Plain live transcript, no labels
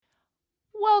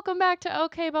Welcome back to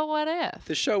Okay, But What If?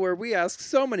 The show where we ask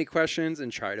so many questions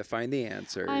and try to find the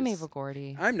answers. I'm Ava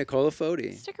Gordy. I'm Nicola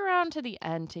Foti. Stick around to the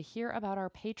end to hear about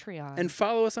our Patreon. And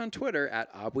follow us on Twitter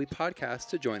at Obwe Podcast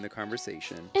to join the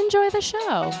conversation. Enjoy the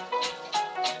show.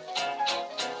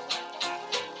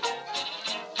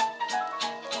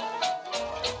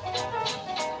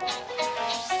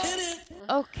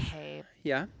 Okay.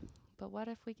 Yeah? But what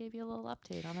if we gave you a little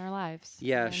update on our lives?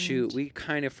 Yeah, And shoot. We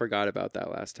kind of forgot about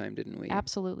that last time, didn't we?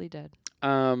 absolutely did.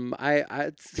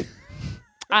 I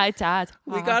I did.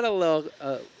 we got a little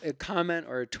a comment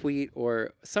or a tweet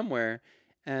or somewhere,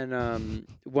 and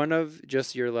one of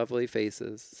just your lovely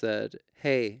faces said,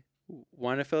 "Hey,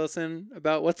 want to fill us in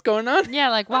about what's going on?" Yeah,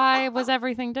 like why was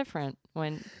everything different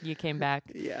when you came back?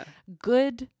 Yeah.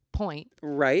 Good point.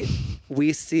 Right.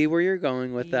 We see where you're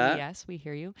going with that. Yes, we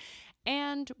hear you.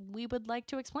 And we would like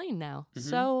to explain now. Mhm.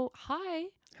 So, hi.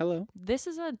 Hello. This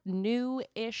is a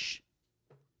new-ish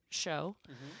show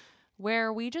Mm-hmm.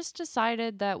 where we just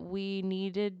decided that we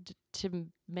needed to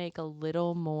make a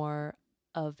little more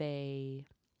of a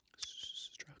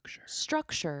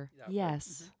structure. Yeah, right.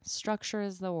 Yes, structure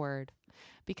is the word.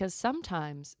 Because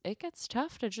sometimes it gets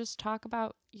tough to just talk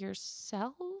about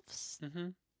yourselves Mm-hmm.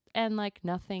 and like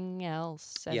nothing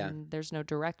else. And Yeah. there's no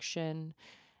direction.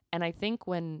 And I think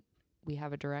when we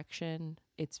have a direction,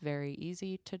 it's very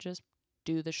easy to just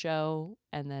do the show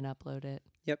and then upload it.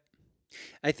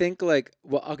 I think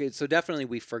so definitely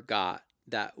we forgot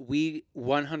that we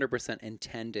 100%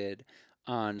 intended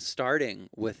on starting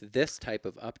with this type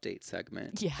of update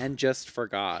segment Yeah. and just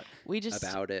forgot We just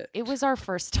about it. it was our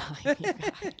first time, you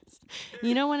guys.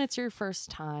 You know when it's your first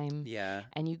time Yeah.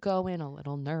 and you go in a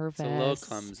little nervous. It's a little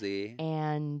clumsy.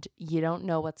 And you don't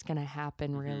know what's going to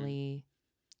happen Mhm. really.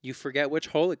 You forget which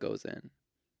hole it goes in.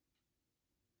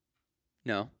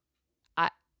 No?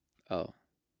 Oh.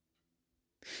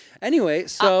 Anyway,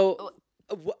 so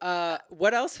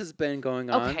what else has been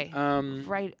going on? Okay.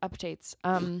 Right, updates.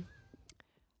 I'm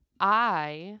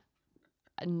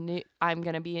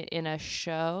going to be in a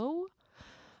show.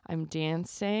 I'm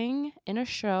dancing in a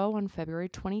show on February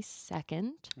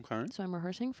 22nd. Okay. So I'm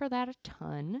rehearsing for that a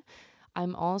ton. I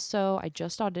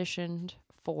just auditioned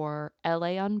for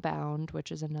LA Unbound,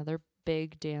 which is another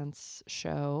big dance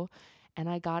show. And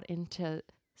I got into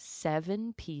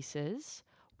 7 pieces,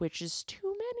 which is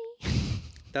too many.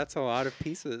 That's a lot of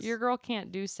pieces. Your girl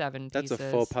can't do 7 That's pieces.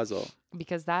 a full puzzle.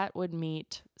 Because that would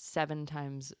meet 7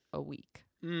 times a week.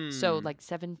 Mm. So like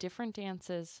 7 different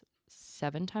dances,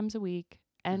 7 times a week.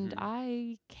 And Mhm.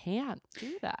 I can't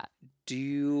do that. Do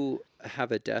you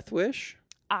have a death wish?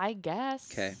 I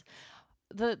guess. 'Kay.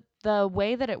 The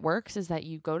way that it works is that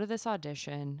you go to this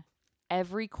audition,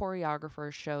 every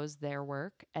choreographer shows their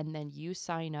work, and then you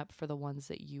sign up for the ones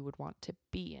that you would want to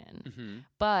be in. Mm-hmm.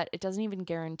 But it doesn't even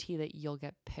guarantee that you'll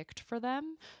get picked for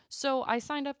them. So I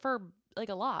signed up for like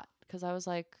a lot because I was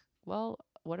like, well,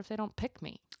 what if they don't pick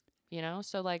me? You know?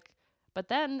 So like, but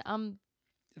then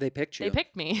They picked you. they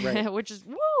picked me, Right. which is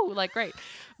woo, like great.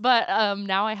 But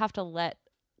now I have to let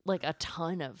like a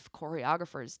ton of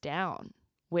choreographers down,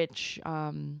 which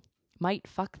might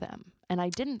fuck them. And I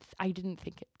didn't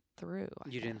think it through.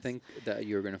 You didn't think that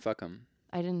you were going to fuck them.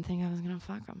 I didn't think I was gonna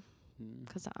fuck them Mm.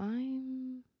 because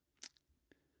I'm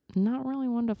not really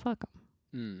one to fuck them.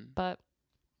 Mm. But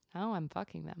now I'm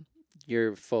fucking them.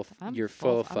 You're full. You're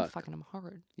full I'm fuck. fucking them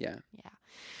hard. Yeah. Yeah.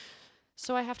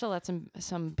 So I have to let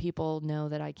some people know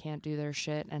that I can't do their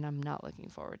shit, and I'm not looking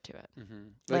forward to it. Mm-hmm.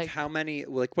 Like how many?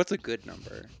 Like what's a good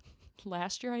number?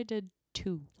 Last year I did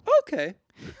 2. Okay.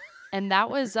 And that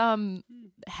was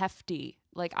hefty.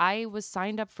 Like I was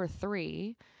signed up for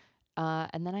 3,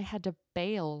 and then I had to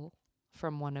bail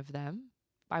from one of them.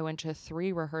 I went to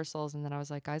 3 rehearsals, and then I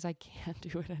was like, guys, I can't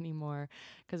do it anymore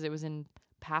because it was in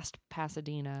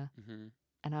Pasadena, Mm-hmm.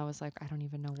 and I was like, I don't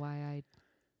even know why I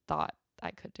thought I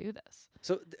could do this.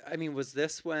 So I mean, was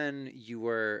this when you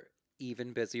were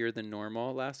even busier than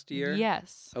normal last year?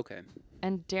 Yes. Okay.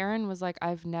 And Darren was like,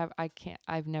 I've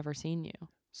never seen you.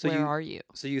 So Where are you?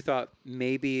 So you thought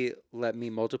maybe let me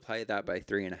multiply that by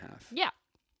 3.5.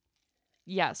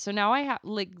 Yeah. So now I have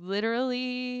like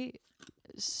literally,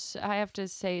 I have to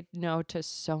say no to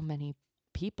so many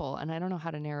people, and I don't know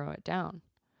how to narrow it down.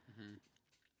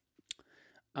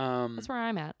 Mm-hmm. That's where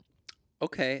I'm at.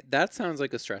 Okay, that sounds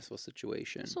like a stressful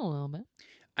situation. Just a little bit.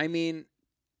 I mean,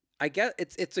 I guess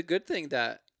it's a good thing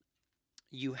that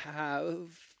you have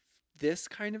this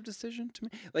kind of decision to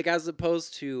make, like as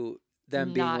opposed to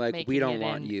them being Not like, we making don't it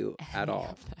want in you at any all.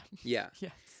 of them. Yeah.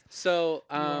 Yes. So,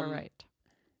 You are right.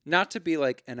 not to be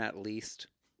like an at least.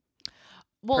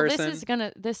 Well,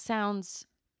 person. this sounds,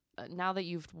 now that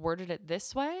you've worded it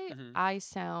this way, Mhm. I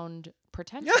sound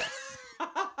pretentious.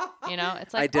 You know,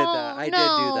 it's like, I did oh, that. I no,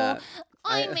 did do that.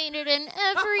 I made it in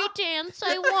every dance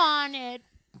I wanted.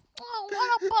 Oh,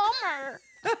 what a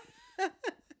bummer.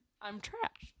 I'm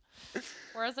trash.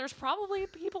 Whereas there's probably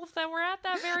people that were at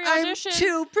that very audition. I'm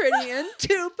too pretty and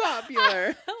too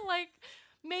popular. Like,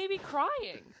 maybe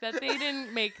crying that they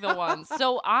didn't make the ones.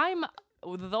 So I'm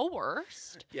the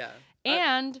worst. Yeah.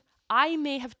 And I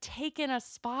may have taken a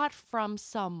spot from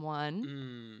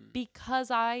someone because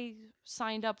I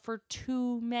signed up for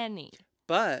too many.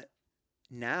 But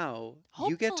now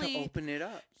you get to Hopefully- open it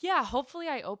up. Yeah, hopefully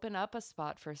I open up a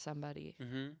spot for somebody.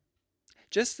 Mm-hmm.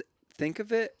 Just think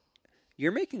of it.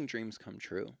 You're making dreams come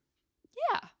true.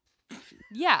 Yeah.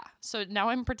 Yeah. So now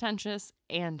I'm pretentious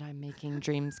and I'm making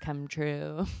dreams come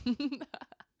true.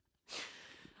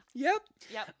 Yep.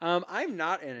 Yep. I'm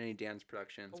not in any dance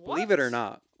productions. What? Believe it or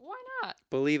not. Why not?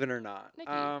 Believe it or not.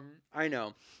 Nikki. I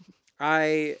know.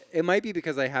 It might be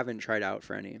because I haven't tried out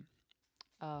for any.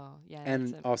 Oh, yeah. And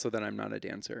that's it. also that I'm not a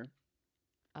dancer.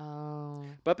 Oh.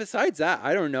 But besides that,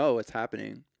 I don't know what's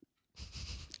happening.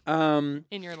 In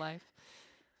your life.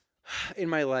 In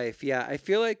my life, yeah. I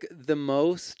feel like the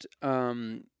most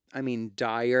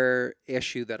dire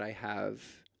issue that I have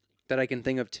that I can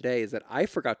think of today is that I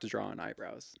forgot to draw on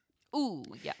eyebrows. Ooh,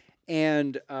 yeah.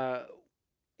 And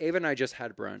Ava and I just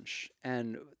had brunch,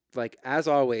 and like as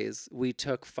always, we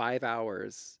took 5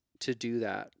 hours to do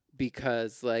that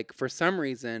because like for some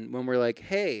reason when we're like,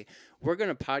 hey, we're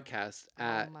gonna podcast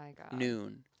at oh my God.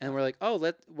 noon, and we're like, oh,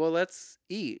 let's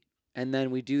eat, and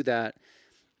then we do that.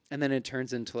 And then it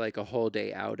turns into like a whole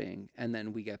day outing. And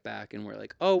then we get back and we're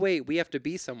like, oh, wait, we have to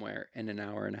be somewhere in an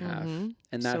hour and a half. Mhm.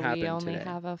 And that so happened we only today.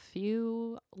 have a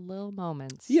few little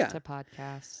moments Yeah. to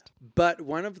podcast. But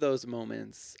one of those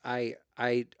moments, I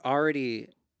already,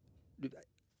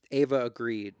 Ava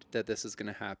agreed that this is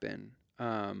going to happen.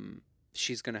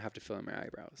 She's going to have to fill in my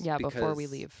eyebrows. Yeah, before we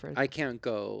because leave. For I can't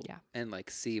go Yeah. and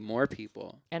like see more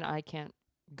people. And I can't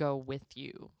go with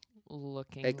you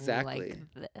looking Exactly.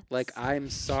 like this. Like, I'm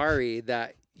sorry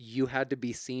that you had to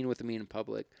be seen with me in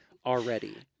public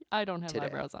already. I don't have today.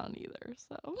 eyebrows on either,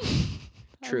 so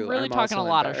True, I'm really I'm talking a also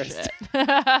lot of embarrassed.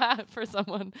 shit for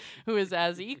someone who is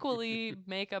as equally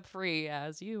makeup free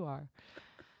as you are.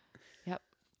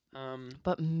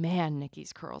 But man,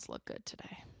 Nikki's curls look good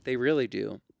today. They really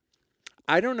do.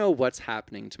 I don't know what's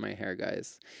happening to my hair,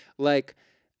 guys. Like,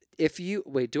 if you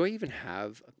wait, do I even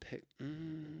have a pic?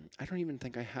 I don't even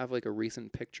think I have like a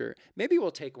recent picture. Maybe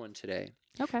we'll take one today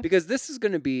Okay. because this is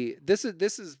going to be this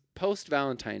is post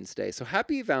Valentine's Day. So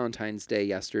happy Valentine's Day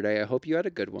yesterday. I hope you had a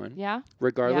good one. Yeah.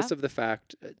 Regardless Yeah. of the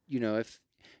fact, if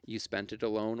you spent it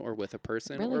alone or with a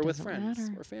person really or with doesn't friends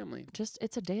matter. or family. Just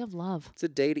it's a day of love. It's a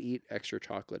day to eat extra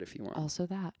chocolate if you want. Also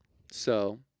that.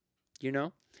 So,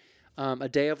 a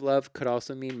day of love could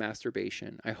also mean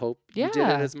masturbation. I hope you did it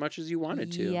Yeah. as much as you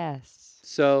wanted to. Yes.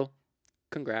 So,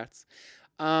 congrats.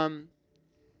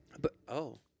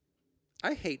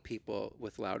 I hate people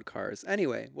with loud cars.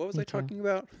 Anyway, what was Me I too. talking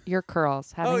about? Your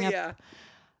curls. Having Yeah.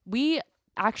 We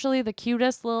actually the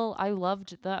cutest little I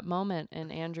loved that moment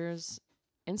in Andrew's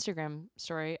Instagram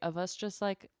story of us just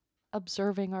like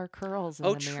observing our curls in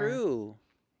Oh, the mirror. true.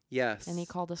 Yes. And he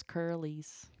called us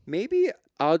curlies. Maybe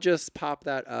I'll just pop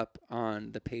that up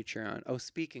on the Patreon. Oh,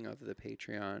 speaking of the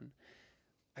Patreon,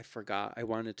 I forgot. I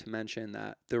wanted to mention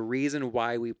that the reason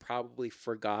why we probably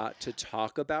forgot to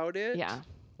talk about it Yeah.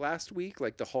 last week,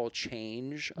 like the whole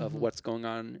change of Mhm. what's going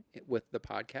on with the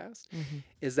podcast, Mm-hmm.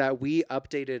 is that we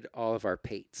updated all of our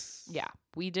pates. Yeah.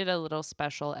 We did a little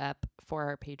special ep for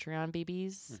our Patreon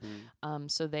babies. Mhm.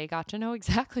 So they got to know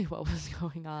exactly what was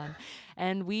going on.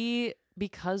 And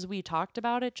because we talked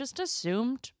about it, just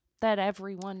assumed that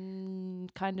everyone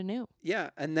kind of knew. Yeah,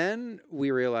 and then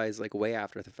we realized, like, way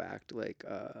after the fact, like,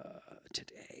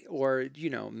 today, or,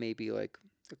 maybe, like,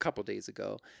 a couple days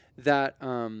ago, that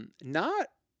not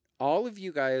all of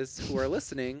you guys who are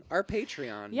listening are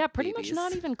Patreon Yeah, pretty babies. much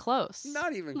not even close.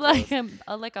 Not even close.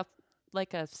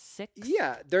 like a 6.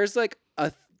 Yeah, there's, like,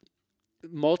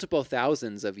 multiple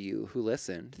thousands of you who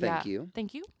listen. Thank Yeah. you.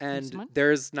 Thank you. Thanks so And much.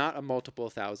 there's not a multiple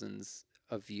thousands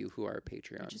of you who are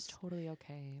Patreons. Which is totally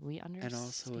okay. We understand. And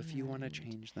also, if you want to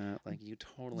change that, like, you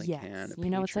totally Yes. can. You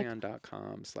know, it's like-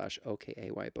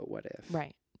 Patreon.com/OKAY, but what if?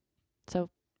 Right. So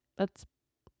that's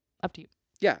up to you.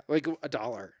 Yeah, like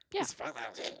 $1. Yeah. It's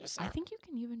 $5,000. I think you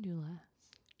can even do less.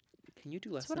 Can you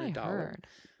do less That's what than I $1? heard.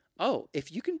 Oh,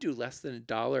 if you can do less than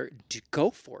 $1, go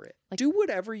for it. Like- do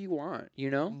whatever you want,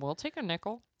 We'll take a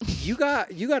nickel. You got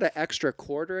an extra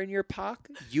quarter in your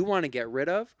pocket you want to get rid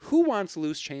of? Who wants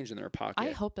loose change in their pocket?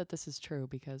 I hope that this is true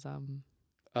because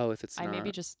Oh, if it's I not. may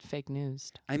be just fake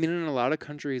news. I mean, in a lot of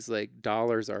countries, like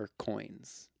dollars are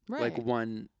coins. Right. Like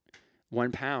one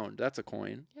pound, that's a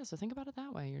coin. Yeah, so think about it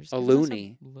that way. You're just A giving us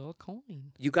loonie. a little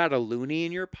coin. You got a loonie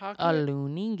in your pocket? A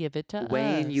loonie, give it to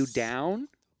weighing us. you down?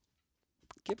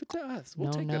 Give it to us.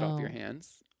 We'll No, take that off your no.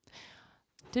 hands.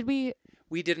 Did we?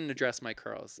 We didn't address my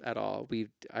curls at all.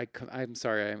 I'm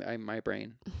sorry. My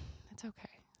brain. It's okay.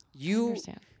 I You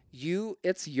understand.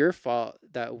 it's your fault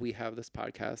that we have this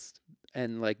podcast,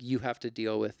 and like you have to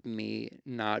deal with me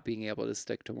not being able to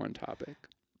stick to one topic.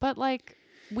 But like,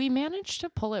 we managed to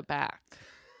pull it back.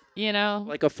 You know.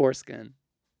 Like a foreskin.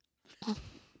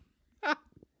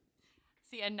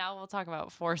 See, and now we'll talk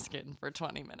about foreskin for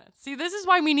 20 minutes. See, this is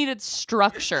why we needed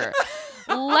structure.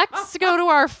 Let's go to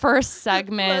our first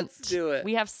segment. Let's do it.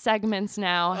 We have segments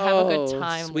now. Have a good Oh,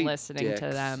 time sweet listening to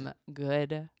dicks. them.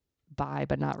 Goodbye,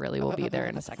 but not really. We'll be there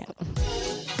in a second.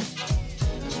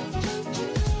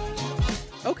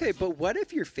 Okay, but what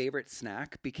if your favorite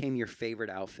snack became your favorite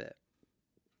outfit?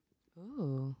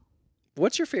 Ooh.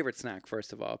 What's your favorite snack,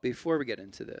 first of all, before we get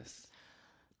into this?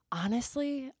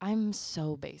 Honestly, I'm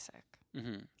so basic.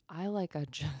 Mm-hmm. I like a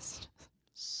just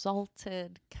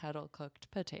salted kettle cooked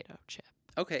potato chip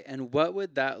Okay, and what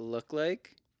would that look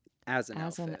like as an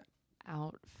as outfit? an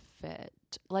outfit.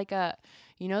 Like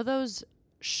those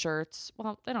shirts.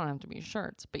 Well, they don't have to be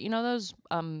shirts, but those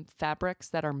fabrics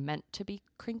that are meant to be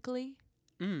crinkly.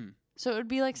 Mm, So it would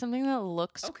be like something that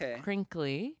looks Okay.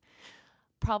 crinkly,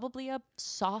 probably a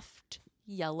soft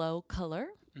yellow color,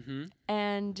 mm-hmm.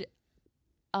 and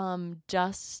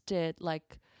dusted,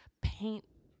 like paint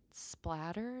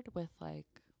splattered with like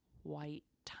white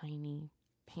tiny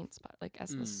paint spot, like as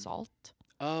the Mm. salt.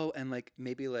 Oh, and like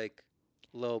maybe like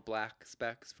little black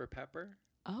specks for pepper?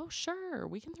 Oh, sure.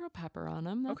 We can throw pepper on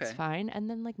them. That's Okay. fine. And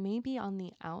then like maybe on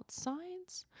the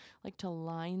outsides, like to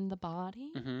line the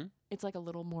body, Mm-hmm. it's like a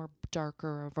little more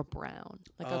darker of a brown,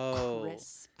 like Oh. a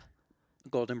crisp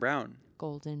Golden brown.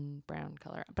 golden brown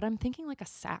color. But I'm thinking like a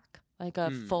sack, like a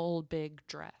Mm. full big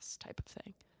dress type of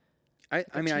thing. I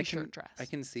a mean, t-shirt dress. I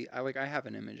can see. I have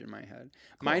an image in my head.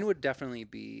 Cool. Mine would definitely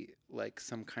be like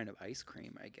some kind of ice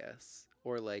cream, I guess,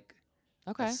 or like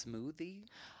a Okay. smoothie.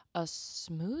 A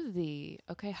smoothie.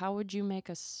 Okay, how would you make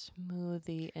a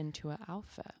smoothie into an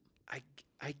outfit?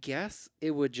 I guess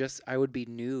it would I would be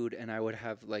nude and I would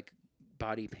have like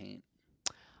body paint.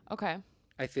 Okay.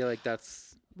 I feel like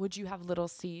that's Would you have little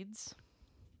seeds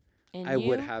in I you?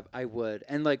 would.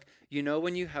 And like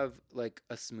when you have like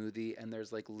a smoothie and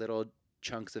there's like little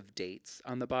chunks of dates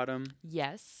on the bottom,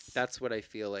 Yes. that's what I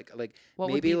feel like. Like what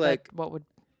maybe would be like what would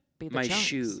be the my chunks?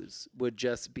 shoes would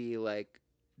just be like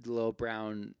little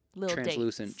brown Little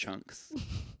translucent dates. chunks.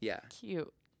 Yeah.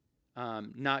 Cute.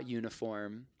 Not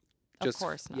uniform. Of Just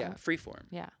course not. Yeah, free form.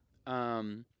 Yeah.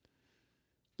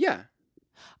 Yeah.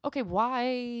 Okay,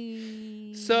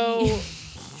 why? So,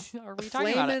 are we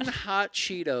talking about Flamin' it? Hot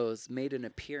Cheetos made an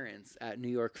appearance at New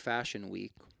York Fashion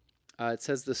Week. It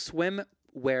says the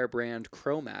swimwear brand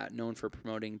Chromat, known for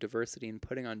promoting diversity and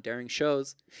putting on daring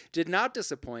shows, did not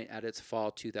disappoint at its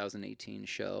fall 2018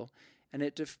 show. And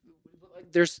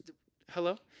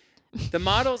hello? The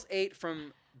models ate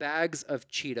from bags of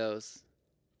Cheetos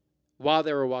while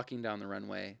they were walking down the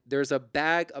runway. There's a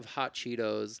bag of hot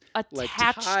Cheetos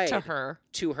Attached to tied her.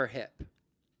 to her hip.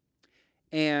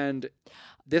 And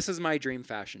this is my dream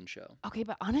fashion show. Okay,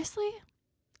 but honestly,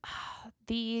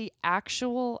 the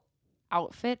actual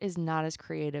outfit is not as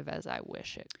creative as I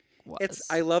wish it was.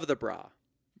 I love the bra.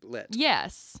 Lit.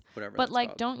 Yes. Whatever. But that's like,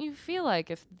 called. don't you feel like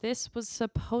if this was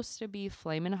supposed to be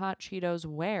Flamin' Hot Cheetos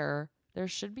wear, there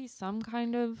should be some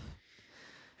kind of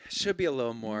Should be a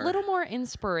little more.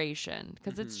 inspiration,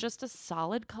 because it's Mhm. just a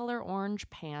solid color orange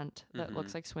pant that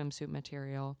looks Mhm. like swimsuit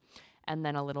material, and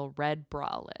then a little red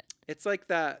bralette. It's like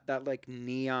that like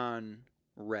neon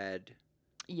red.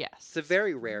 Yes. It's a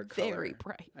very rare color. Very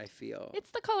bright. I feel. It's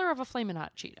the color of a Flamin'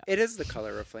 Hot Cheeto. It is the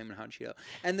color of Flamin' Hot Cheeto.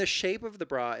 And the shape of the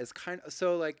bra is kind of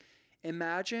so like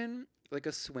imagine like a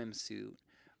swimsuit,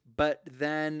 but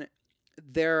then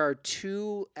there are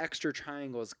two extra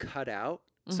triangles cut out.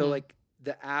 So Mhm. like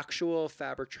the actual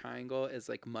fabric triangle is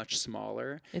like much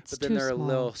smaller, It's but then too there are small.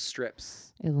 little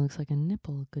strips. It looks like a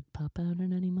nipple could pop out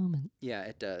at any moment. Yeah,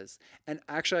 it does. And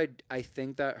actually I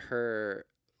think that her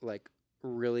like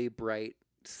really bright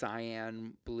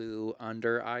cyan blue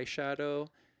under eyeshadow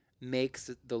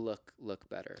makes the look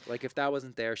better. Like if that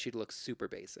wasn't there, she'd look super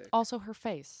basic. Also, her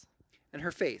face. And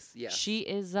her face, yes. She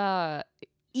is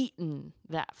eating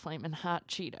that Flamin' Hot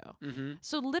Cheeto. Mm-hmm.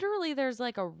 So literally, there's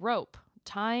like a rope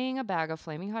tying a bag of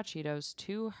Flaming Hot Cheetos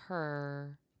to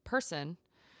her person.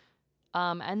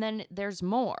 And then there's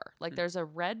more. Like there's a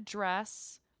red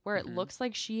dress where it Mhm. looks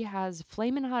like she has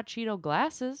Flamin' Hot Cheeto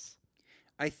glasses.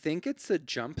 I think it's a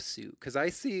jumpsuit because I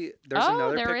see there's Oh,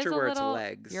 another there is picture a where little. it's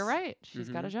legs. You're right. She's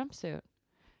got a Mhm. jumpsuit,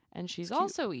 and she's It's cute.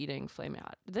 also eating Flamin'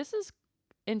 Hot. This is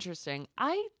interesting.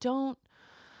 I don't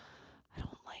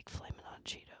like Flamin' Hot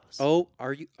Cheetos. Oh,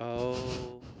 are you?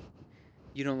 Oh,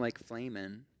 you don't like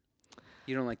flamin'.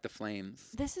 You don't like the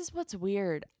flames. This is what's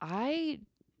weird. I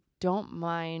don't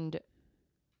mind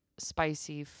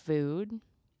spicy food,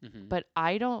 Mm-hmm. but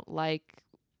I don't like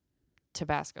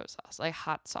Tabasco sauce, like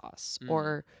hot sauce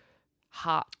or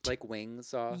hot. Like wing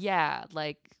sauce. Yeah,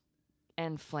 like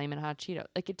and Flamin' Hot Cheeto.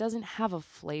 Like it doesn't have a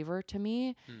flavor to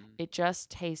me. It just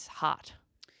tastes hot.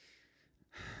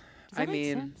 Does that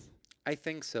make sense? I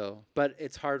think so, but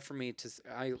it's hard for me to.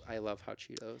 I love hot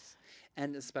Cheetos,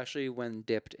 and especially when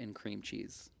dipped in cream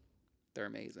cheese, they're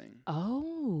amazing.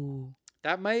 Oh.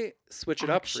 That might switch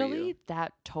it up for you. Actually,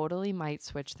 that totally might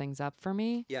switch things up for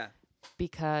me Yeah.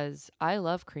 because I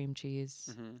love cream cheese.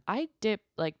 Mm-hmm. I dip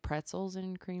like pretzels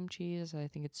in cream cheese. I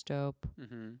think it's dope.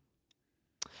 Mm-hmm.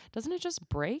 Doesn't it just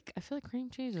break? I feel like cream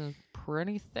cheese is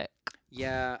pretty thick.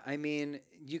 Yeah, I mean,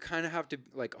 you kind of have to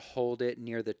like hold it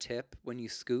near the tip when you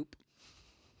scoop.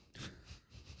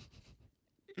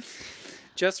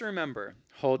 Just remember,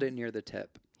 hold it near the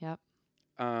tip. Yep.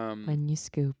 Um, When you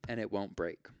scoop. and it won't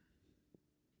break.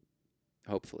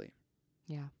 Hopefully.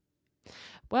 Yeah.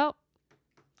 Well,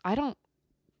 I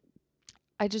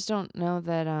just don't know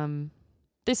that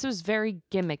this was very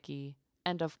gimmicky,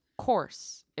 and of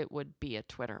course it would be a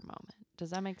Twitter moment. Does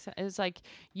that make sense? It's like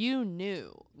you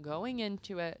knew going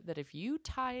into it that if you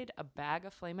tied a bag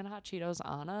of Flamin' Hot Cheetos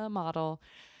on a model,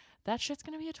 that shit's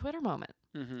going to be a Twitter moment.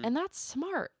 Mm-hmm. And that's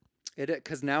smart.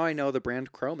 Because now I know the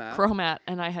brand Chromat. Chromat,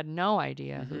 and I had no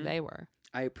idea who Mhm. they were.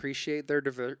 I appreciate their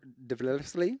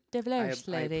diversity. I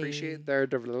appreciate their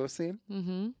diversity.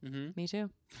 Mm-hmm. Mm-hmm. Me too.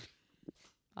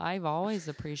 I've always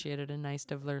appreciated a nice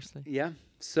diversity. Yeah.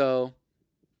 So,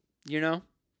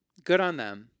 good on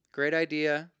them. Great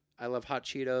idea. I love hot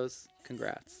Cheetos.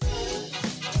 Congrats.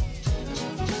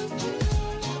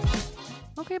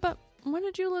 Okay, but what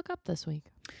did you look up this week?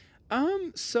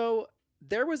 So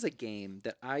there was a game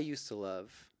that I used to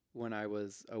love when I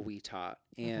was a wee tot,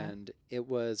 and it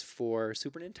was for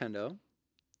Super Nintendo.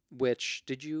 Which,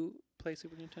 did you play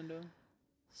Super Nintendo?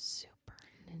 Super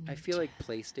Nintendo. I feel like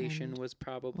PlayStation was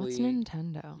probably What's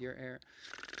Nintendo? your era.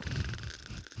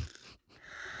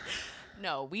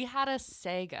 No, we had a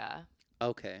Sega.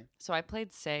 Okay. So I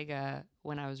played Sega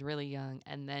when I was really young,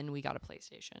 and then we got a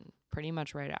PlayStation pretty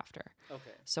much right after.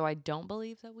 Okay. So I don't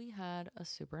believe that we had a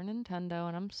Super Nintendo,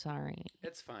 and I'm sorry.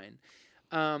 It's fine.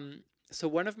 So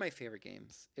one of my favorite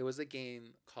games, it was a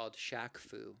game called Shaq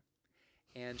Fu,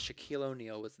 and Shaquille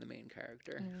O'Neal was the main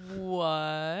character.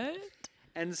 What?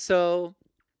 And so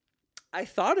I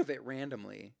thought of it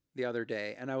randomly the other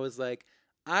day, and I was like,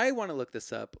 I want to look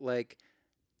this up. Like,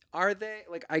 are they,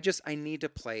 like, I need to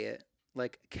play it.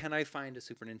 Like, can I find a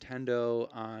Super Nintendo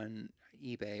on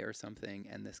eBay or something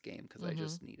and this game? Because I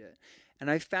just need it. And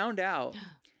I found out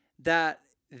that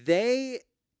they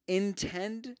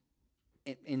intend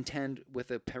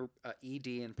with a ED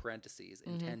in parentheses,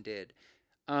 intended,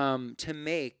 to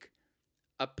make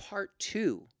a part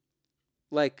 2,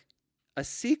 like a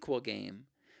sequel game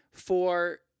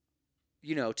for,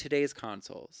 today's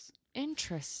consoles.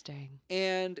 Interesting.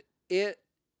 And it,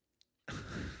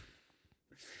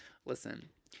 listen,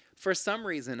 for some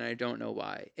reason, I don't know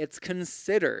why, it's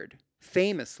considered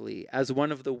famously as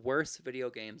one of the worst video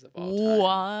games of all time.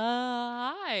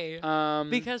 Why?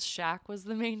 Because Shaq was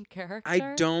the main character?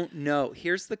 I don't know.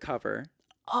 Here's the cover.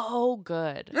 Oh,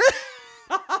 good.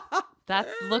 That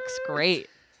looks great.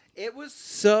 It was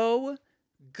so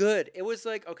good. It was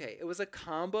like, okay, it was a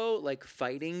combo, like,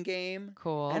 fighting game.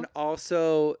 Cool. And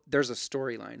also, there's a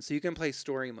storyline. So you can play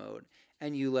story mode.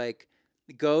 And you, like,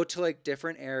 go to, like,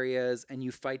 different areas. And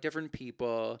you fight different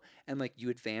people. And, like, you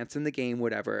advance in the game,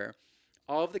 whatever.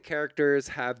 All of the characters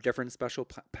have different special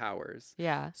powers.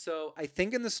 Yeah. So I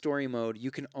think in the story mode,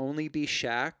 you can only be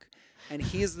Shaq. And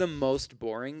he's the most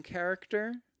boring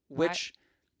character. Which,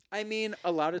 I mean,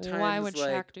 a lot of times, why would like,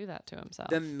 Shaq do that to himself?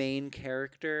 the main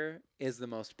character is the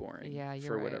most boring. Yeah, you're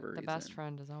for right. whatever The reason. best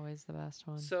friend is always the best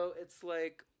one. So it's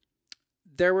like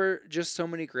there were just so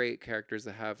many great characters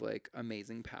that have like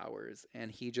amazing powers,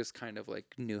 and he just kind of like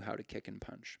knew how to kick and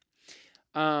punch.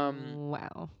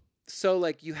 Wow. So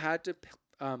like you had to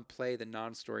play the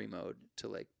non-story mode to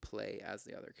like play as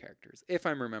the other characters, if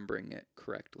I'm remembering it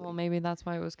correctly. Well, maybe that's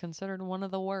why it was considered one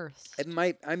of the worst. It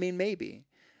might. I mean, maybe.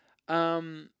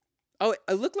 Oh,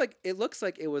 it looks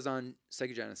like it was on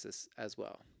Sega Genesis as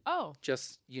well. Oh.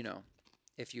 Just,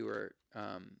 if you were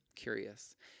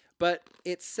curious. But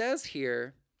it says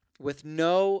here, with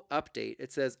no update,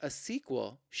 it says a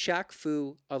sequel, Shaq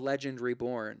Fu: A Legend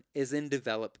Reborn, is in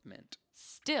development.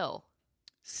 Still,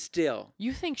 Still.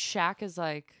 you think Shaq is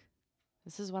like,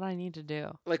 this is what I need to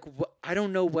do? Like, I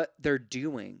don't know what they're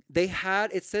doing.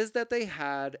 It says that they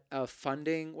had a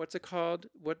funding, what's it called?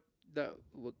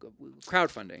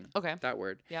 Crowdfunding. Okay. That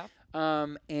word. Yeah.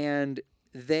 And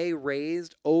they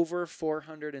raised over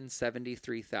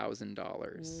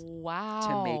 $473,000 Wow.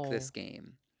 to make this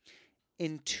game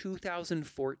in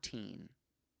 2014.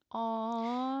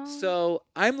 Aww. So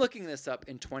I'm looking this up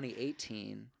in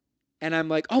 2018, and I'm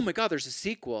like, oh my God, there's a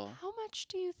sequel. How much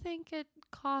do you think it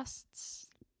costs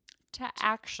to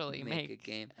actually make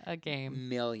a game?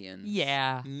 Millions.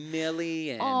 Yeah.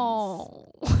 Millions.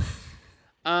 Oh.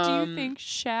 Do you think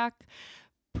Shaq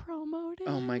promoted?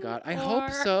 Oh my God. I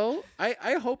hope so.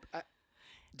 I hope.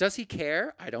 Does he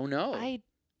care? I don't know. I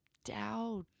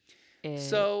doubt it.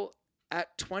 So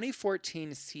at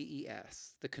 2014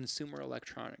 CES, the Consumer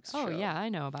Electronics Show. Oh, yeah. I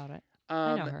know about it.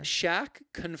 I know her. Shaq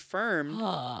confirmed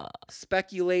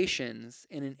speculations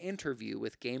in an interview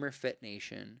with Gamer Fit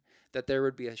Nation that there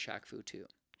would be a Shaq Fu 2.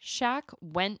 Shaq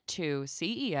went to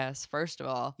CES, first of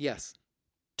all. Yes.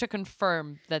 To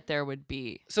confirm that there would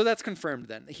be. So that's confirmed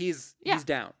then. He's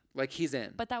down. Like, he's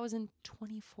in. But that was in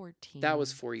 2014. That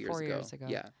was 4 years ago.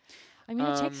 Yeah. I mean,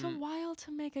 it takes a while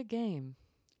to make a game.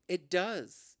 It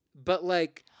does. But,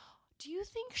 like... Do you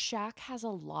think Shaq has a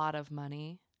lot of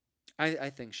money? I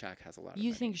think Shaq has a lot of money.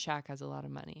 You think Shaq has a lot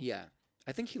of money? Yeah.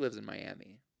 I think he lives in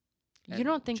Miami. You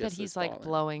don't think that he's, like,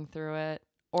 blowing through it?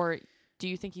 Or do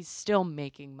you think he's still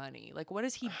making money? Like, what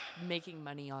is he making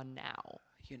money on now?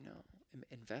 You know,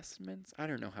 investments? I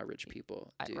don't know how rich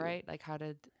people do. Right? Like, how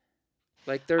did...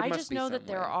 Like, there must be I just know that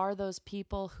there way. are those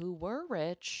people who were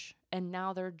rich and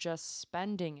now they're just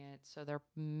spending it. So they're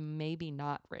maybe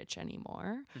not rich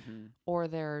anymore. Mm-hmm. Or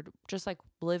they're just like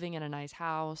living in a nice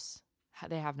house.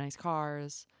 They have nice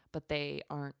cars, but they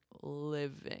aren't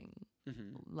living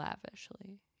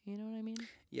lavishly. You know what I mean?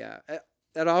 Yeah.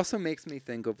 That also makes me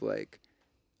think of like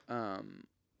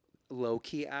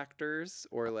low-key actors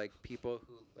or like people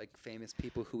who, like famous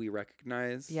people who we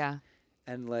recognize. Yeah.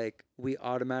 And like we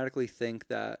automatically think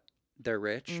that they're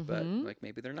rich, but like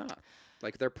maybe they're not.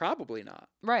 Like they're probably not.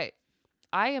 Right.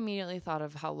 I immediately thought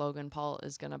of how Logan Paul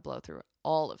is going to blow through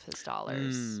all of his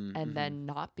dollars and then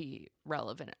not be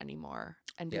relevant anymore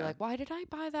and be like, why did I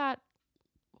buy that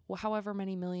however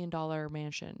many $1 million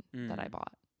mansion that I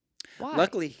bought? Why?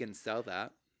 Luckily he can sell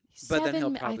that. But then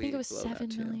he'll probably I think it was blow $7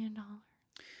 that million.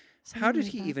 How did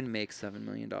he even make $7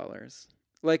 million?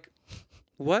 Like,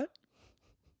 what?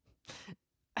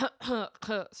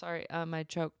 Sorry, I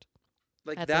choked.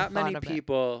 Like that many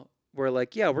people were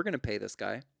like, yeah, we're going to pay this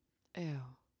guy. Ew.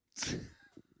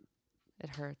 It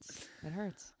hurts. It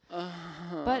hurts.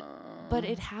 But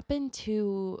it happened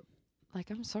to, like,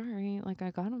 I'm sorry, like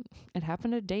I got him. It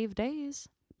happened to Dave Days.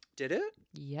 Did it?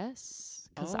 Yes,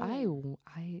 because I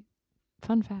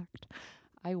fun fact,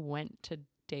 I went to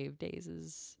Dave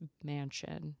Days's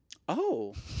mansion.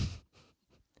 Oh,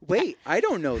 wait, I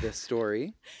don't know this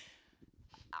story.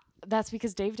 That's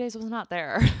because Dave Days was not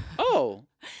there. Oh,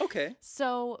 okay.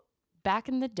 So back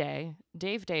in the day,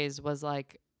 Dave Days was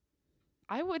like,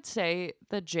 I would say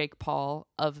the Jake Paul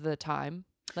of the time.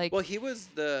 Like, well, he was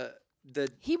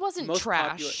he wasn't most trash.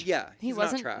 Popular, yeah, he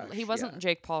wasn't not trash. He wasn't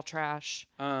Jake Paul trash.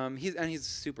 He's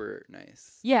super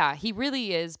nice. Yeah, he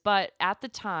really is. But at the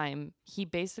time, he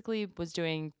basically was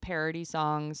doing parody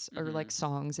songs or like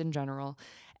songs in general,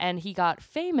 and he got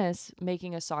famous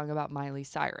making a song about Miley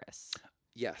Cyrus.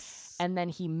 Yes. And then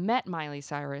he met Miley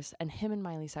Cyrus, and him and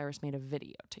Miley Cyrus made a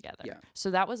video together. Yeah. So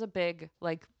that was a big,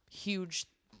 like, huge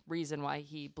reason why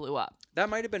he blew up. That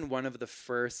might have been one of the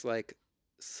first, like,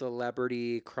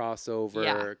 celebrity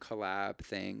crossover collab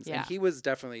things. Yeah. And he was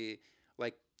definitely,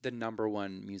 like, the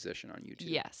 #1 musician on YouTube.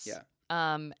 Yes. Yeah.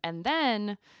 And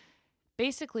then,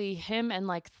 basically, him and,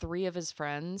 like, 3 of his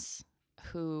friends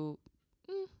who,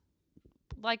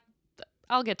 like,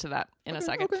 I'll get to that in a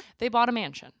second. Okay. They bought a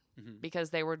mansion. Because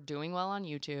they were doing well on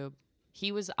YouTube.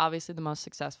 He was obviously the most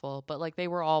successful, but like they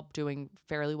were all doing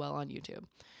fairly well on YouTube.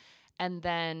 And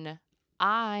then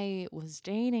I was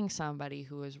dating somebody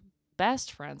who was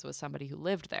best friends with somebody who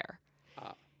lived there.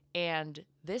 And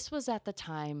this was at the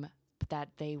time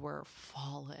that they were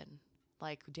fallen.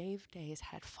 Like Dave Days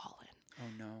had fallen. Oh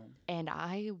no. And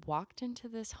I walked into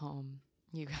this home,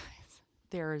 you guys.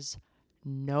 There's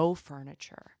no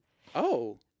furniture.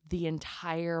 Oh. The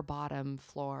entire bottom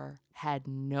floor had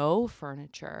no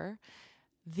furniture.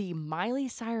 The Miley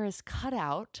Cyrus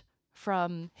cutout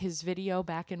from his video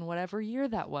back in whatever year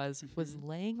that was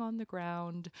laying on the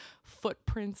ground,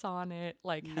 footprints on it,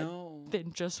 like had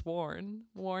been just worn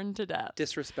to death.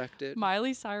 Disrespected.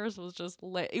 Miley Cyrus was just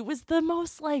it was the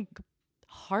most like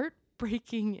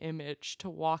heartbreaking image to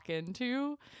walk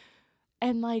into,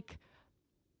 and like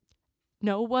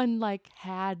no one like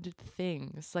had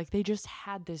things. Like they just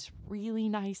had this really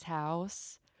nice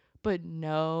house, but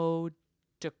no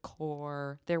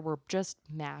decor. There were just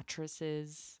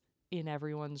mattresses in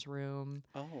everyone's room.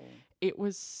 Oh. It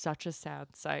was such a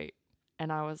sad sight.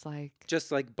 And I was like,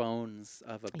 just like bones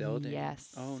of a building.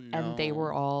 Yes. Oh no. And they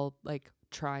were all like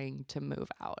trying to move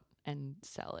out and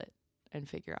sell it and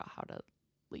figure out how to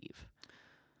leave.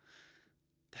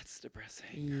 That's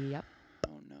depressing. Yep.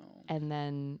 Oh no. And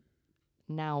then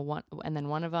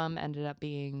one of them ended up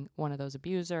being one of those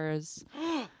abusers.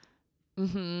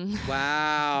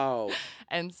 Wow.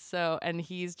 And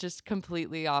he's just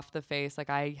completely off the face. Like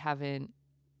I haven't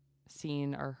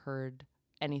seen or heard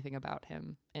anything about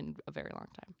him in a very long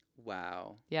time.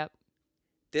 Wow. Yep.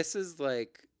 This is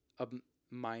like a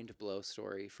mind blow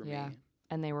story for me.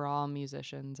 And they were all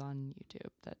musicians on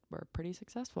YouTube that were pretty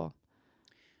successful.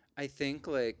 I think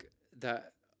like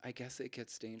that, I guess it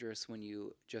gets dangerous when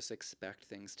you just expect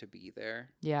things to be there.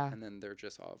 Yeah. And then they're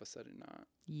just all of a sudden not.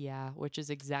 Yeah, which is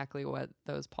exactly what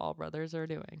those Paul brothers are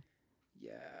doing.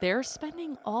 Yeah. They're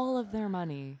spending all of their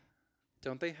money.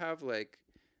 Don't they have like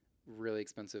really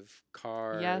expensive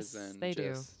cars? Yes, and they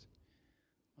do.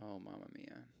 Oh, Mamma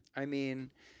Mia. I mean,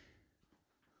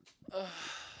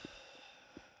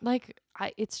 like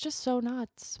it's just so not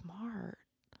smart.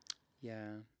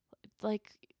 Yeah. Like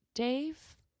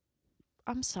Dave,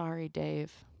 I'm sorry,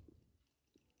 Dave.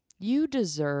 You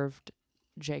deserved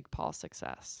Jake Paul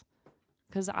success.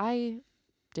 'Cause I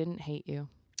didn't hate you.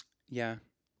 Yeah.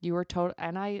 You were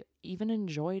and I even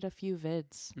enjoyed a few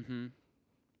vids. Mm-hmm.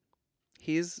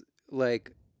 He's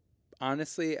like,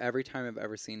 honestly, every time I've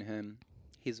ever seen him,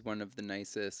 he's one of the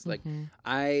nicest. Like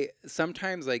I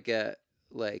sometimes like get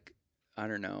like, I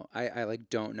don't know. I like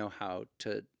don't know how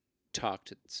to talk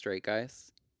to straight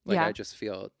guys. Like I just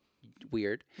feel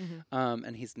weird.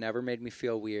 And he's never made me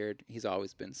feel weird. He's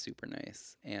always been super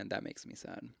nice, and that makes me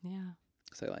sad. Yeah.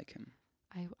 'Cause I like him.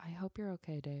 I hope you're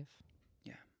okay, Dave.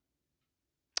 Yeah.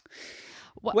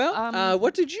 Well,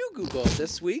 what did you Google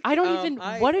this week? I don't even.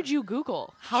 What did you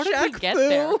Google? How did we get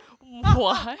there?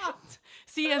 What?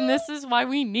 See, and this is why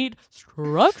we need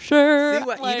structure.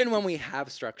 See, even when we have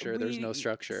structure, there's no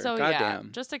structure. So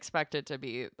Goddamn. just expect it to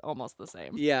be almost the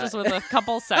same. Yeah. Just with a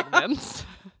couple segments.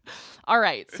 All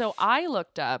right. So I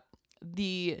looked up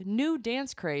the new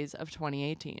dance craze of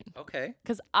 2018. Okay.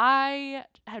 Because I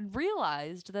had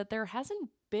realized that there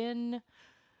hasn't been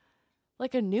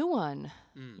like a new one.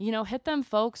 You know, Hit Them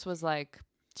Folks was like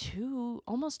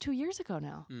almost 2 years ago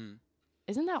now.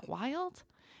 Isn't that wild?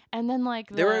 And then like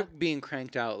they were being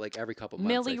cranked out like every couple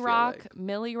months.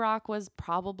 Millie Rock was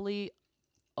probably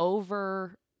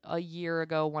over a year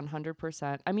ago,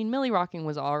 100%. I mean, Millie Rocking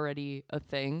was already a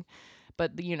thing,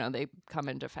 but you know, they come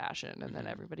into fashion and then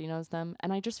everybody knows them.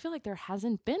 And I just feel like there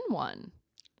hasn't been one.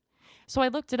 So I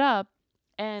looked it up,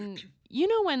 and you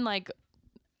know when like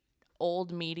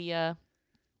old media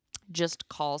just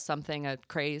calls something a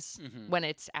craze when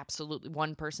it's absolutely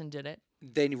one person did it?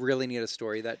 They really need a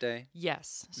story that day?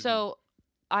 Yes. So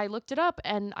I looked it up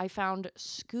and I found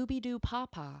Scooby-Doo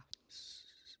Papa.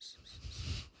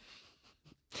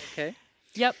 Okay.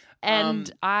 Yep.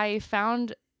 And I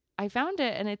found it,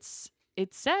 and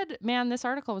it said, man, this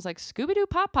article was like, Scooby-Doo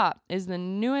Pop is the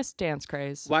newest dance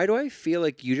craze. Why do I feel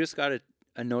like you just got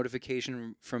a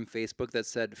notification from Facebook that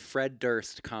said Fred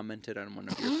Durst commented on one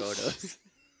of your photos?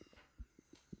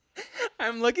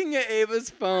 I'm looking at Ava's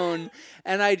phone,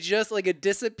 and I just, like, it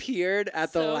disappeared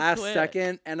at the last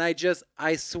second, and I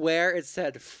swear it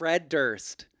said Fred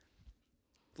Durst,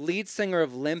 lead singer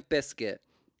of Limp Bizkit,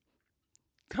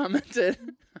 commented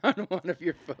on one of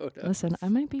your photos. Listen, I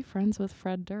might be friends with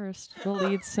Fred Durst, the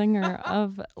lead singer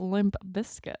of Limp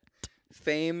Bizkit.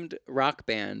 Famed rock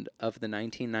band of the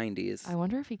 1990s. I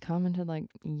wonder if he commented like,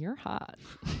 you're hot.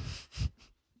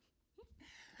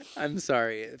 I'm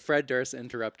sorry. Fred Durst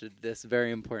interrupted this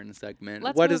very important segment.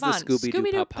 Let's what move is the on.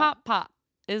 Scooby-Doo Pop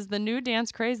is the new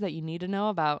dance craze that you need to know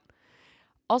about.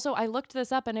 Also, I looked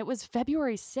this up, and it was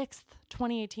February 6th,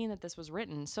 2018 that this was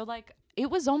written. So, like, it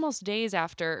was almost days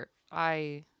before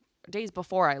I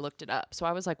looked it up. So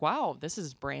I was like, wow, this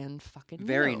is brand fucking new.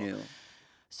 Very new.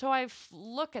 So I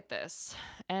look at this,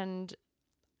 and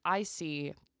I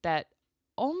see that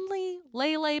only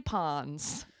Lele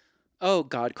Pons Oh,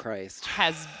 God Christ.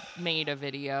 has made a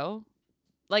video.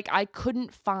 Like, I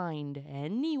couldn't find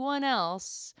anyone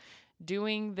else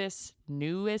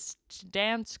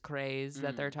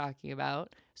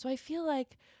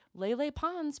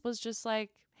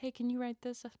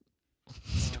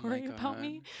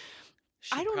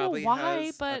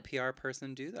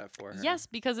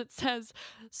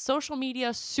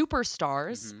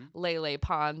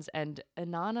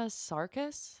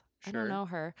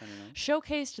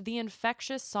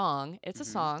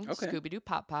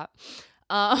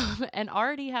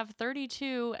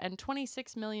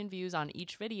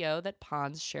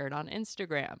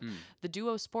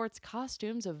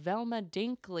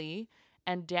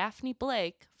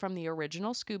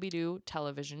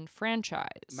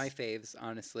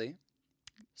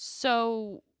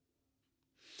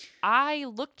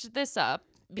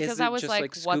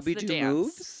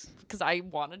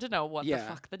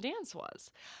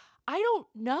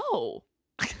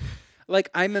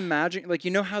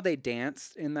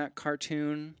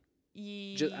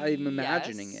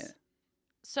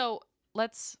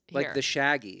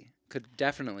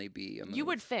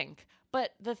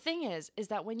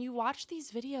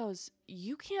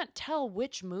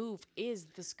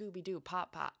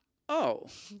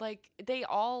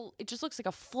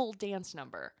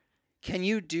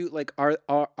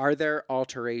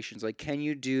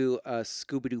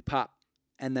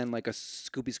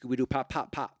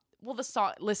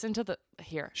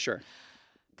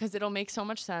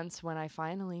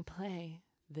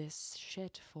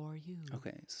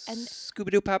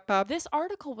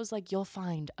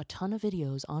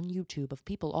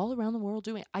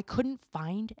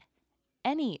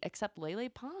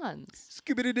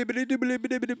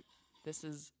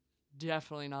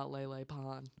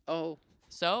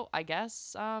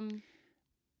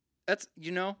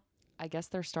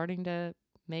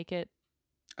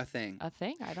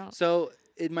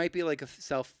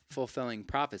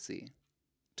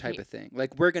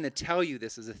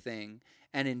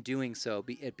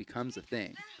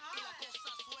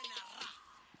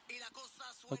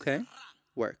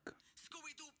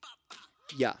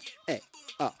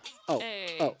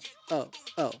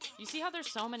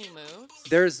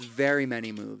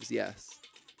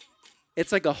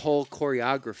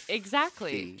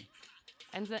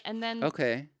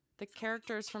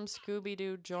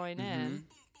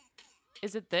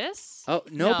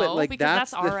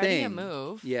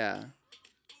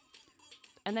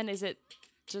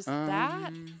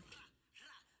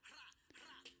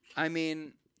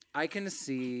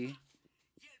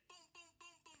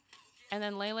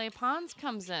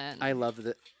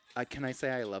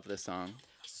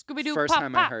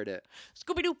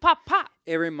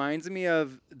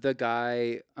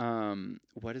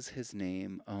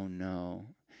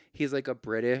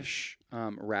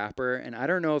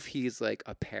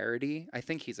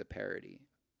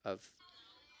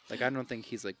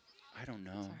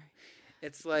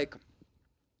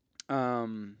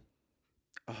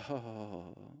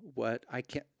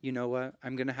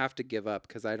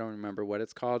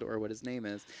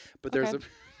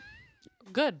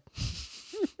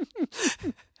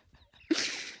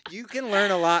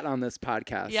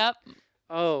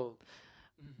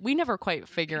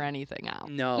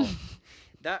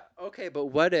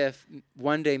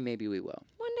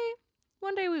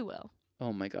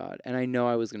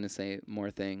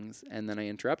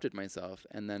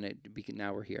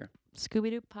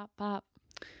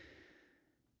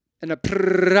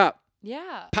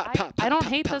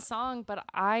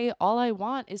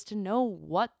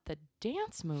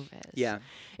dance move is. Yeah.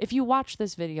 If you watch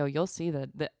this video, you'll see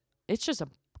that it's just a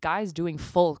guys doing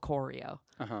full choreo.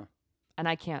 Uh-huh. And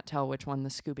I can't tell which one the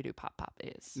Scooby-Doo Pop Pop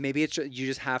is. Maybe it's you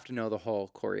just have to know the whole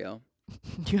choreo.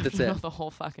 You have That's to know it. the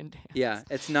whole fucking dance. Yeah,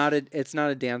 it's not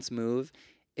a dance move.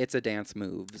 It's a dance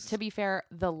moves. To be fair,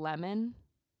 the lemon.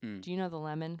 Do you know the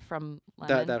lemon from That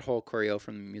Lemon? that whole choreo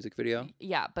from the music video.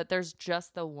 Yeah, but there's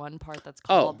just the one part that's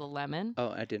called the lemon.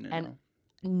 Oh, I didn't know.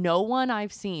 No one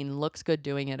I've seen looks good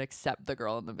doing it except the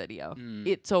girl in the video.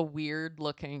 It's a weird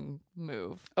looking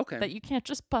move. Okay. That you can't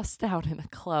just bust out in a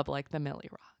club like the Millie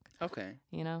Rock. Okay.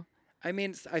 You know? I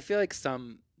mean, I feel like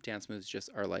some dance moves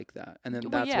just are like that. And then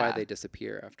Well, that's why yeah. they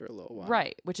disappear after a little while.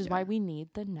 Right, which is Yeah. why we need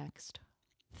the next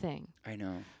thing. I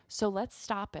know. So let's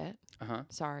stop it. Uh-huh.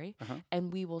 Sorry. Uh-huh.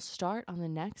 And we will start on the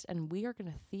next, and we are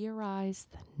going to theorize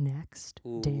the next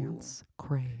Ooh. dance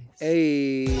craze.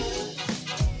 Hey.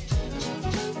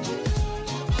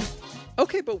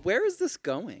 Okay, but where is this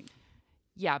going?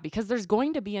 Yeah, because there's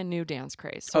going to be a new dance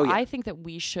craze. So Oh, yeah. I think that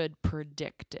we should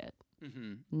predict it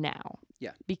Mm-hmm. now.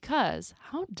 Yeah. Because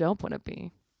how dope would it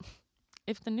be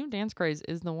if the new dance craze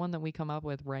is the one that we come up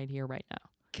with right here, right now?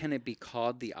 Can it be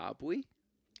called the Obwi?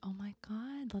 Oh my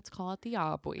God. Let's call it the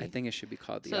Obwe. I think it should be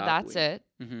called the So Obwe. that's it.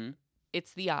 Mm-hmm.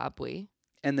 It's the Obwe.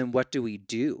 And then what do we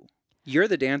do? You're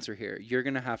the dancer here. You're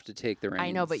going to have to take the reins.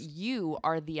 I know, but you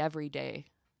are the everyday.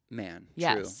 Man,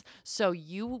 Yes. true. So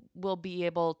you will be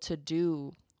able to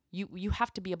do, you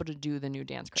have to be able to do the new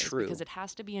dance craze. True. Because it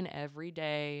has to be an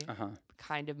everyday Uh-huh.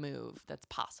 kind of move that's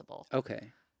possible.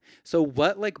 Okay. So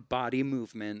what like body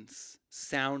movements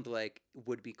sound like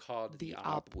would be called The the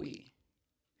Obwe. Obwe?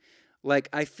 Like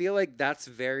I feel like that's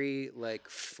very like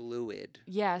fluid.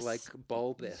 Yes. Like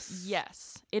bulbous.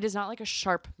 Yes. It is not like a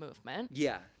sharp movement.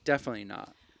 Yeah, definitely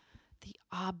not. The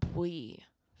Obwe.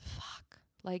 Fuck.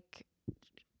 Like,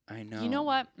 I know. you know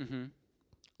what? Mm-hmm.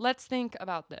 Let's think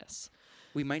about this.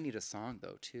 We might need a song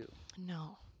though too.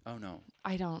 No, Oh no.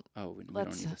 I don't. Oh, we don't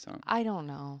Let's. need a song. I don't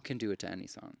know. Can do it to any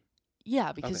song.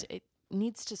 Yeah, because it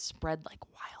needs to spread like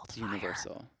It's wildfire.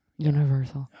 universal.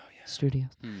 Universal Oh yeah. Studios.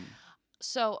 Hmm.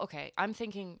 So, okay, I'm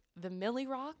thinking the Millie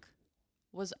Rock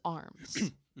was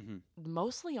arms. Mm-hmm.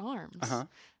 Mostly arms. Uh-huh.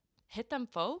 Hit Them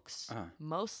Folks, Uh-huh.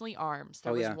 mostly arms.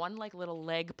 There Oh, was yeah. one like little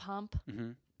leg pump,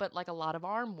 Mm-hmm. but like a lot of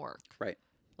arm work. Right.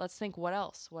 Let's think what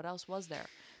else? What else was there?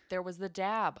 There was the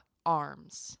dab,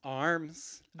 arms.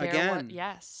 Arms. There Again.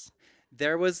 yes.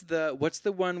 There was what's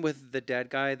the one with the dead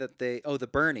guy that the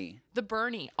Bernie. The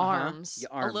Bernie, Uh-huh. arms.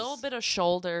 Yeah, A little arms. bit of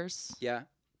shoulders Yeah.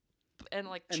 and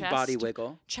like And chest. body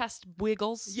wiggle. Chest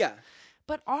wiggles. Yeah.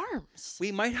 But arms.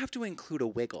 We might have to include a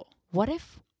wiggle. What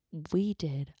if we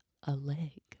did a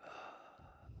leg?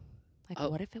 Like, Oh.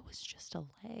 what if it was just a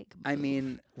leg? I move?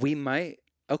 mean, we might.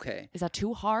 Okay. Is that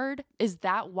too hard? Is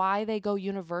that why they go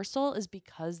universal? Is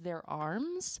because they're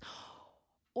arms?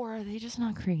 Or are they just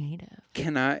not creative?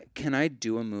 Can I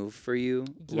do a move for you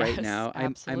right Yes, now? I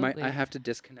absolutely. have to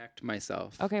disconnect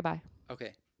myself. Okay, bye.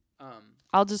 Okay.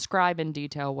 I'll describe in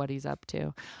detail what he's up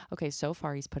to. Okay, so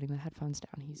far he's putting the headphones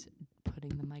down. He's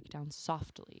putting the mic down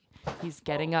softly. He's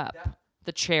getting up.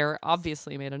 The chair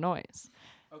obviously made a noise.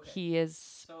 Okay. He is.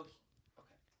 So okay.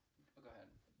 Go ahead.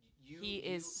 He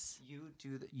is-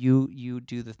 You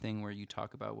do the thing where you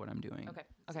talk about what I'm doing. Okay.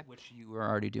 Okay. Which you were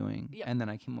already doing. Yep. And then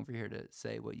I came over here to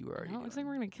say what you were already Now it doing. looks like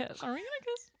we're gonna kiss. Are we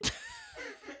gonna kiss?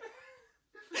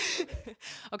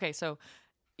 Okay, so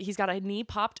he's got a knee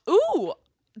popped. Ooh,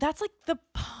 that's like the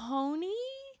pony.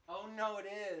 Oh no, it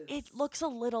is. It looks a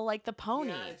little like the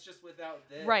pony. Yeah, it's just without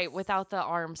this. Right, without the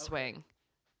arm swing.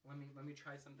 Let me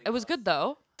try something. It was else. good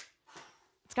though.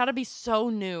 It's got to be so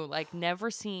new, like never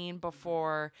seen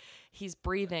before. He's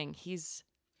breathing. He's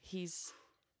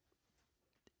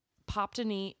popped a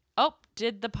knee. Oh,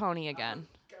 did the pony again.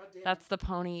 Goddamn. That's the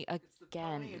pony the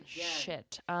again. pony again.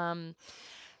 Shit.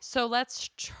 So let's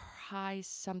try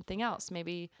something else.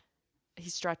 Maybe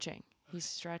he's stretching. He's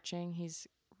stretching. He's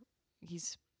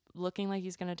looking like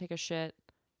he's gonna take a shit.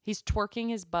 He's twerking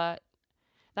his butt.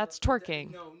 That's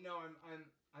twerking. No,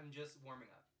 I'm just warming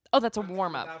up. Oh, that's a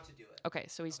warm up. About to do it. Okay,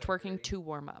 so he's Okay, twerking ready? to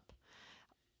warm up.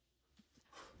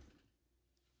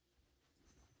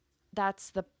 That's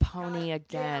the pony God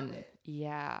again. damn it.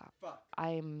 Yeah. Fuck.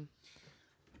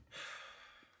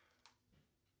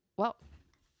 Well,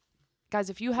 guys,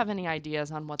 if you have any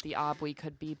ideas on what the Obwe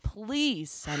could be, please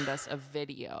send us a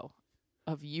video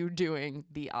of you doing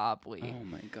the Obwe. Oh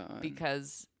my god.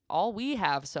 Because all we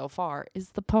have so far is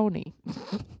the pony.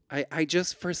 I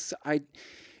just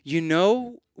you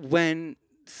know when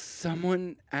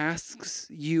someone asks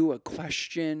you a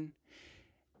question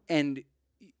and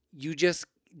you just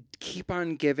keep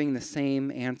on giving the same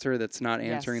answer that's not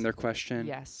answering Yes. their question.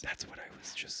 Yes. That's what I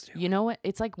was just doing. You know what?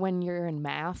 It's like when you're in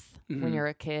math, when Mhm. you're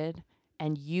a kid,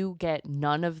 and you get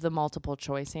none of the multiple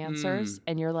choice answers,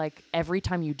 and you're like, every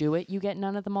time you do it, you get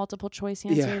none of the multiple choice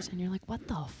Yeah. answers, and you're like, what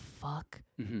the fuck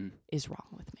Mm-hmm. is wrong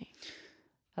with me?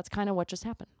 That's kind of what just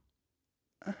happened.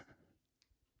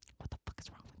 What the fuck is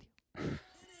wrong with you?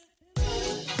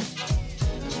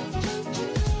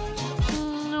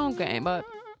 Okay, but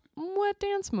what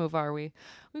dance move are we?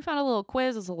 We found a little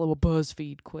quiz. It's a little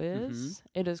BuzzFeed quiz.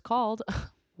 It is called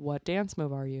What Dance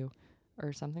Move Are You?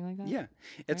 Or something like that. Yeah.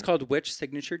 It's Right. called Which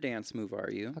Signature Dance Move Are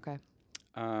You? Okay.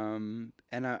 And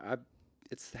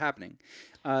it's happening.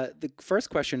 The first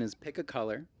question is pick a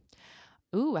color.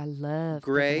 Ooh, I love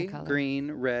picking Gray, a color.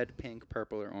 green, red, pink,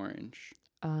 purple, or orange.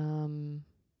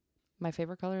 My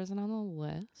favorite color isn't on the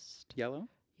list. Yellow?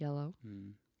 Yellow.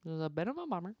 Mm. It was a bit of a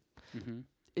bummer. Mm-hmm.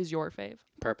 Is your fave?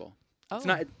 Purple. Oh, It's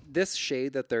not this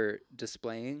shade that they're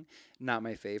displaying, not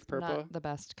my fave purple, not the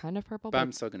best kind of purple. but But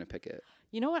I'm still going to pick it.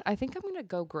 you know what? I think I'm gonna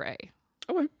go gray.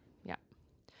 Okay.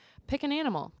 Pick an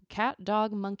animal: cat,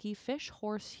 dog, monkey, fish,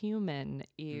 horse, human.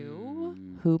 Ew.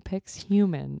 Mm. Who picks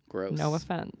human? Gross. No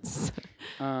offense.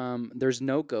 There's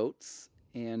no goats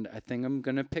And I think I'm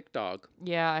going to pick dog.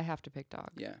 Yeah, I have to pick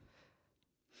dog. Yeah.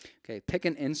 Okay, pick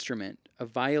an instrument. A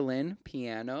violin,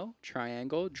 piano,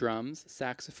 triangle, drums,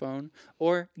 saxophone,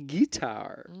 or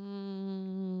guitar.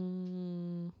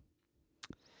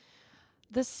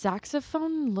 The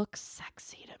saxophone looks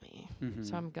sexy to me,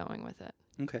 so I'm going with it.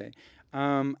 Okay.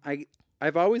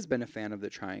 I've always been a fan of the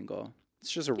triangle.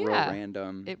 It's just a real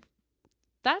random.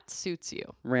 That suits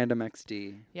you. Random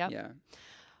XD. Yep. Yeah.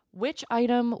 Which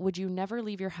item would you never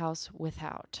leave your house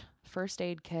without? First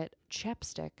aid kit,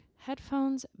 chapstick,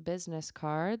 headphones, business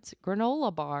cards,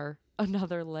 granola bar,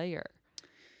 another layer.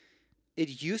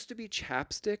 It used to be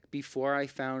chapstick before I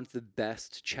found the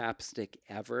best chapstick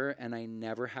ever, and I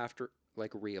never have to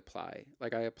reapply.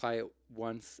 Like I apply it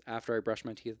once after I brush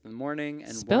my teeth in the morning,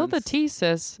 and spill once the tea,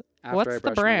 sis. after What's I the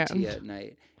brush brand? my tea at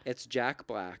night. It's Jack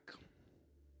Black.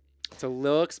 It's a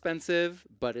little expensive,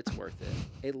 but it's worth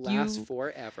it. It lasts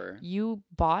forever. You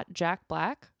bought Jack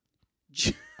Black?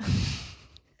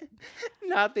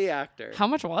 Not the actor. How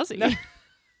much was he? No.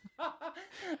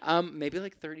 Maybe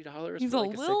like $30. He's for a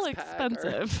like little six-pack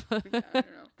expensive. I don't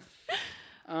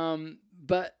know.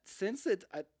 But since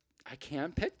I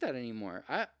can't pick that anymore.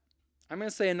 I'm gonna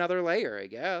say another layer, I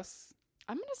guess.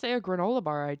 I'm gonna say a granola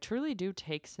bar. I truly do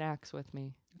take snacks with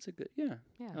me. It's a good, yeah.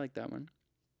 I like that one.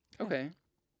 Yeah. Okay.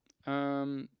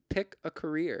 Pick a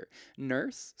career: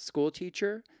 nurse, school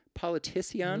teacher,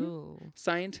 politician, Ooh.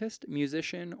 scientist,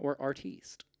 musician, or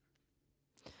artiste.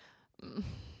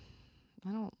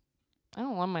 I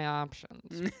don't want my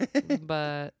options,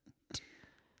 but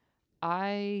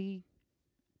I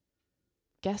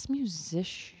guess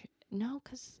musician. No,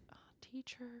 because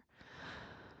teacher.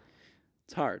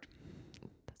 It's hard.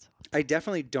 This I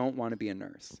definitely don't want to be a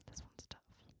nurse. one's tough.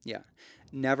 Yeah.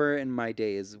 Never in my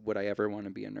days would I ever want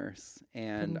to be a nurse.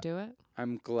 And Couldn't do it.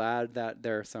 I'm glad that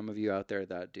there are some of you out there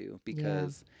that do,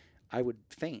 because I would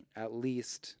faint at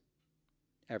least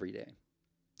every day.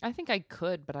 I think I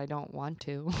could, but I don't want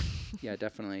to. Yeah,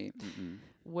 definitely.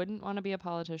 Wouldn't want to be a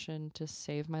politician to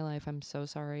save my life. I'm so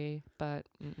sorry, but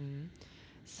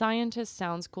scientist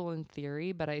sounds cool in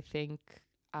theory, but I think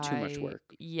Too much work.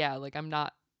 Yeah, like I'm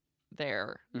not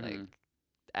there like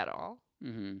at all.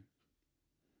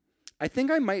 I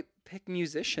think I might pick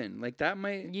musician. Like that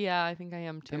might. Yeah, I think I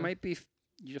am too. It might be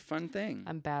a fun thing.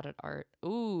 I'm bad at art.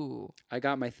 Ooh. I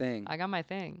got my thing. I got my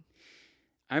thing.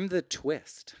 I'm the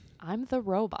twist. I'm the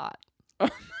robot. Oh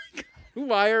my God.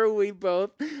 Why are we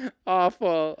both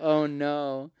awful? Oh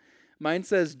no. Mine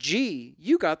says, G,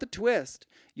 you got the twist.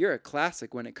 You're a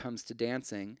classic when it comes to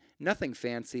dancing. Nothing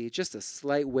fancy, just a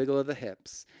slight wiggle of the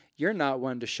hips. You're not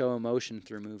one to show emotion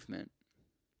through movement.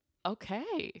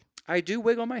 Okay. I do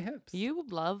wiggle my hips. You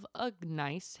love a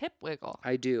nice hip wiggle.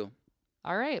 I do.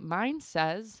 All right. Mine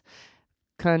says,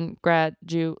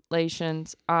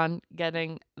 congratulations on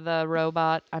getting the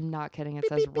robot. I'm not kidding. It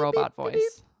says robot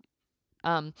voice.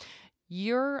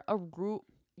 You're a rule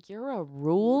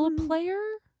player?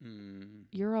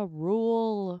 You're a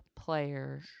rule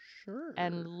player. Sure.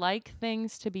 And like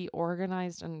things to be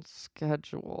organized and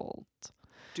scheduled.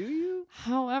 Do you?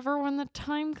 However, when the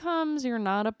time comes, you're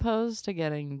not opposed to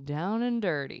getting down and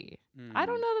dirty. I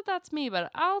don't know that that's me,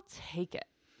 but I'll take it,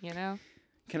 you know?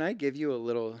 Can I give you a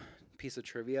little piece of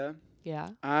trivia? Yeah.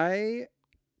 I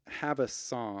have a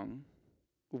song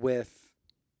with...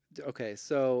 Okay,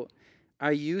 so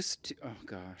I used to... Oh,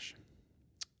 gosh.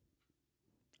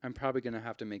 I'm probably going to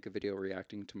have to make a video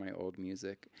reacting to my old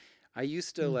music. I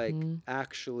used to,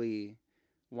 actually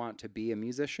want to be a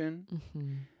musician.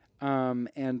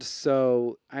 And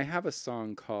so I have a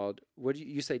song called, what did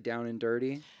you say, Down and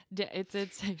Dirty? It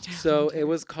did say down. So it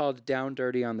was called Down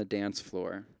Dirty on the Dance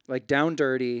Floor. Like Down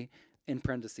Dirty, in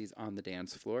parentheses, on the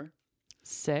dance floor.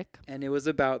 Sick. And it was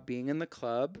about being in the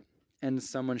club and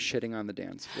someone shitting on the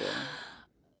dance floor.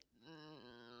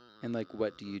 And like,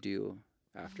 what do you do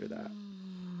after that?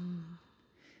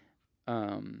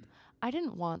 I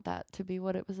didn't want that to be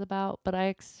what it was about, but I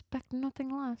expect nothing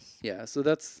less. Yeah, so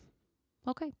that's...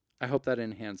 Okay. I hope that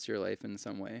enhanced your life in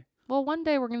some way. Well, one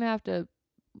day we're going to have to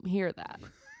hear that.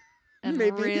 And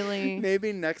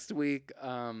maybe next week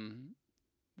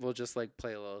we'll just like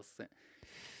play a little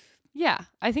Yeah,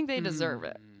 I think they deserve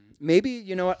it. Maybe,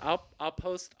 you know what? I'll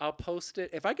post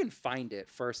it if I can find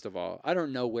it. First of all, I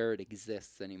don't know where it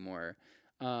exists anymore.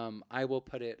 I will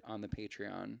put it on the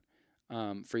Patreon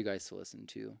for you guys to listen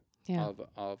to. Yeah.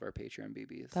 All of our Patreon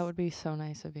BBs. That would be so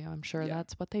nice of you. I'm sure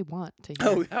that's what they want to hear.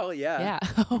 Oh, hell yeah. Yeah.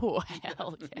 Oh,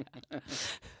 hell yeah.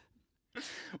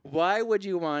 Why would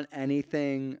you want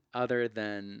anything other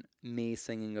than me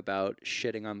singing about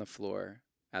shitting on the floor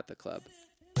at the club?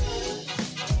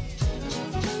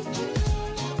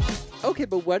 Okay,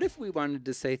 but what if we wanted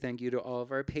to say thank you to all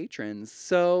of our patrons?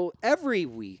 So every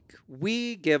week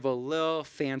we give a little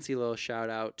fancy little shout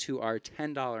out to our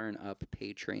 $10 and up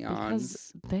Patreons.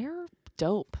 Because they're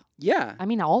dope. Yeah. I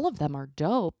mean, all of them are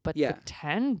dope, but Yeah. the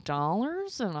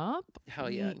 $10 and up? Hell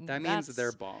yeah. That means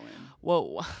they're balling.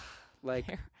 Whoa.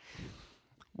 Like,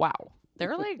 wow.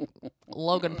 They're like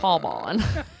Logan Paul balling.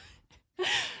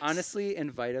 honestly,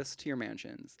 invite us to your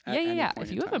mansions. At Yeah. any point If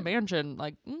in you have a time. mansion,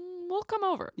 like, we'll come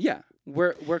over. Yeah,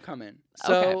 we're coming.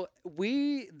 So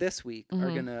we this week are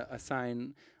Mhm. gonna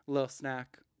assign little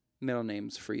snack middle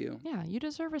names for you. Yeah, you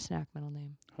deserve a snack middle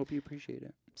name. Hope you appreciate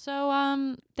it.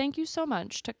 So, thank you so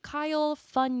much to Kyle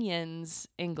Funyuns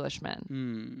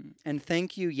Englishman. And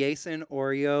thank you, Jason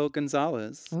Oreo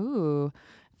Gonzalez. Ooh.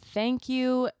 Thank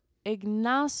you,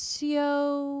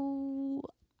 Ignacio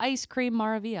Ice Cream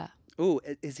Maravilla. Ooh,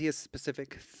 is he a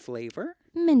specific flavor?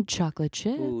 Mint chocolate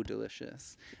chip. Ooh,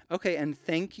 delicious. Okay, and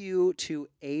thank you to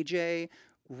AJ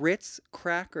Ritz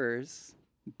Crackers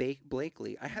Bake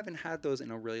Blakely. I haven't had those in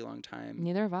a really long time.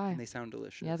 Neither have I. And they sound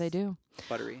delicious. Yeah, they do.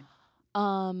 Buttery.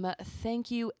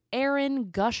 Thank you,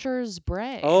 Erin Gushers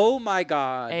Bray. Oh my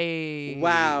God. Hey.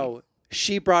 Wow.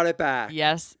 She brought it back.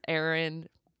 Yes, Erin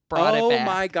brought it back. Oh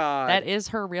my God. That is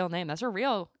her real name. That's her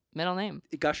real middle name.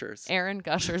 Gushers. Erin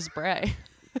Gushers Bray.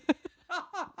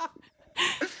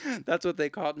 That's what they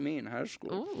called me in high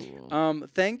school. Ooh.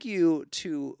 Thank you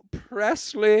to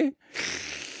Presley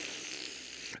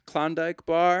Klondike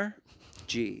Bar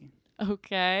G.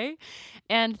 Okay.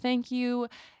 And thank you,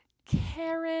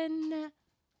 Karen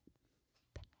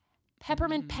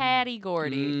Peppermint Patty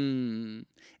Gordy.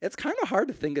 It's kind of hard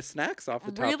to think of snacks off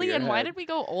the top of Really? your And why head. did we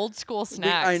go old school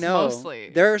snacks I know. mostly?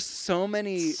 There are so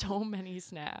many. So many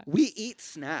snacks. We eat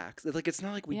snacks. It's like it's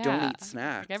not like we don't Yeah. eat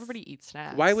snacks. Like everybody eats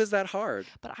snacks. Why was that hard?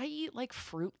 But I eat like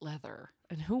fruit leather.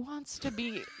 And who wants to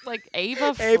be like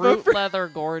Ava Ava Fruit Leather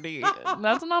Gordy?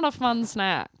 That's not a fun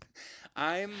snack.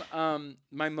 I'm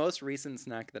my most recent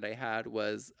snack that I had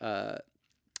was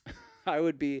I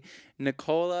would be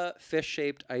Nicola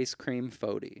fish-shaped ice cream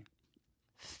fody.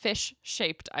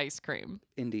 Fish-shaped ice cream.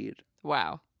 Indeed.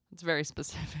 Wow. It's very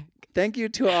specific. Thank you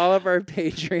to all of our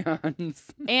Patreons.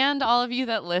 And all of you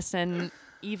that listen,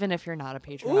 even if you're not a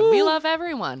Patreon. We love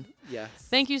everyone. Yes.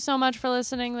 Thank you so much for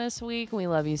listening this week. We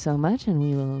love you so much, and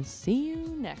we will see you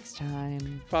next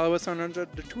time. Follow us on the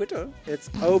Twitter. It's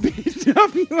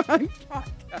OBWI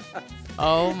Podcast.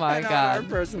 Oh my and God. our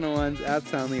personal ones at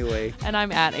Sound Me Awake. And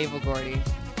I'm at Ava Gordy.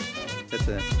 That's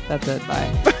it. That's it.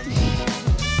 Bye.